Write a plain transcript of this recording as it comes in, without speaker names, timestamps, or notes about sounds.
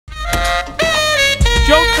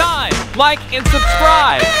like, and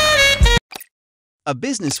subscribe. A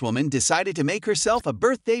businesswoman decided to make herself a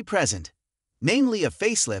birthday present, namely a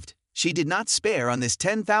facelift. She did not spare on this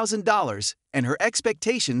 $10,000, and her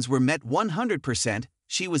expectations were met 100%.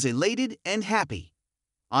 She was elated and happy.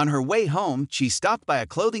 On her way home, she stopped by a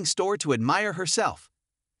clothing store to admire herself.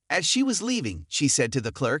 As she was leaving, she said to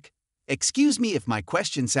the clerk, "Excuse me if my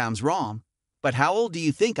question sounds wrong, but how old do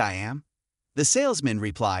you think I am?" The salesman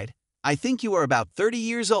replied, "I think you are about 30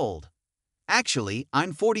 years old." "Actually,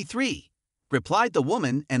 I'm 43, replied the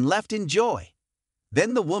woman and left in joy.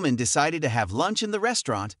 Then the woman decided to have lunch in the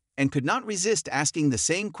restaurant and could not resist asking the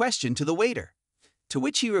same question to the waiter. To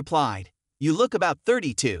which he replied, "You look about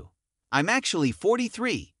 32. I'm actually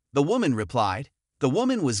 43, the woman replied. The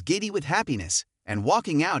woman was giddy with happiness, and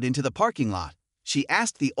walking out into the parking lot, she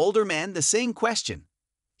asked the older man the same question.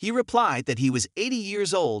 He replied that he was 80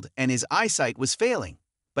 years old and his eyesight was failing,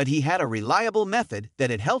 but he had a reliable method that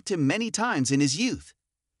had helped him many times in his youth.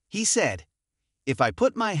 He said, "If I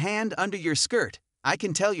put my hand under your skirt, I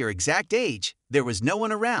can tell your exact age." There was no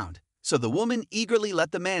one around, so the woman eagerly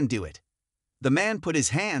let the man do it. The man put his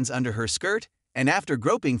hands under her skirt and after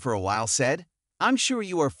groping for a while said, "I'm sure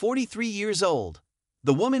you are 43 years old."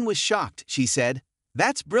 The woman was shocked. She said,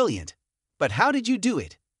 "That's brilliant. But how did you do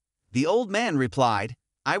it?" The old man replied,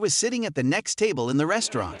 "I was sitting at the next table in the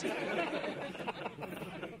restaurant.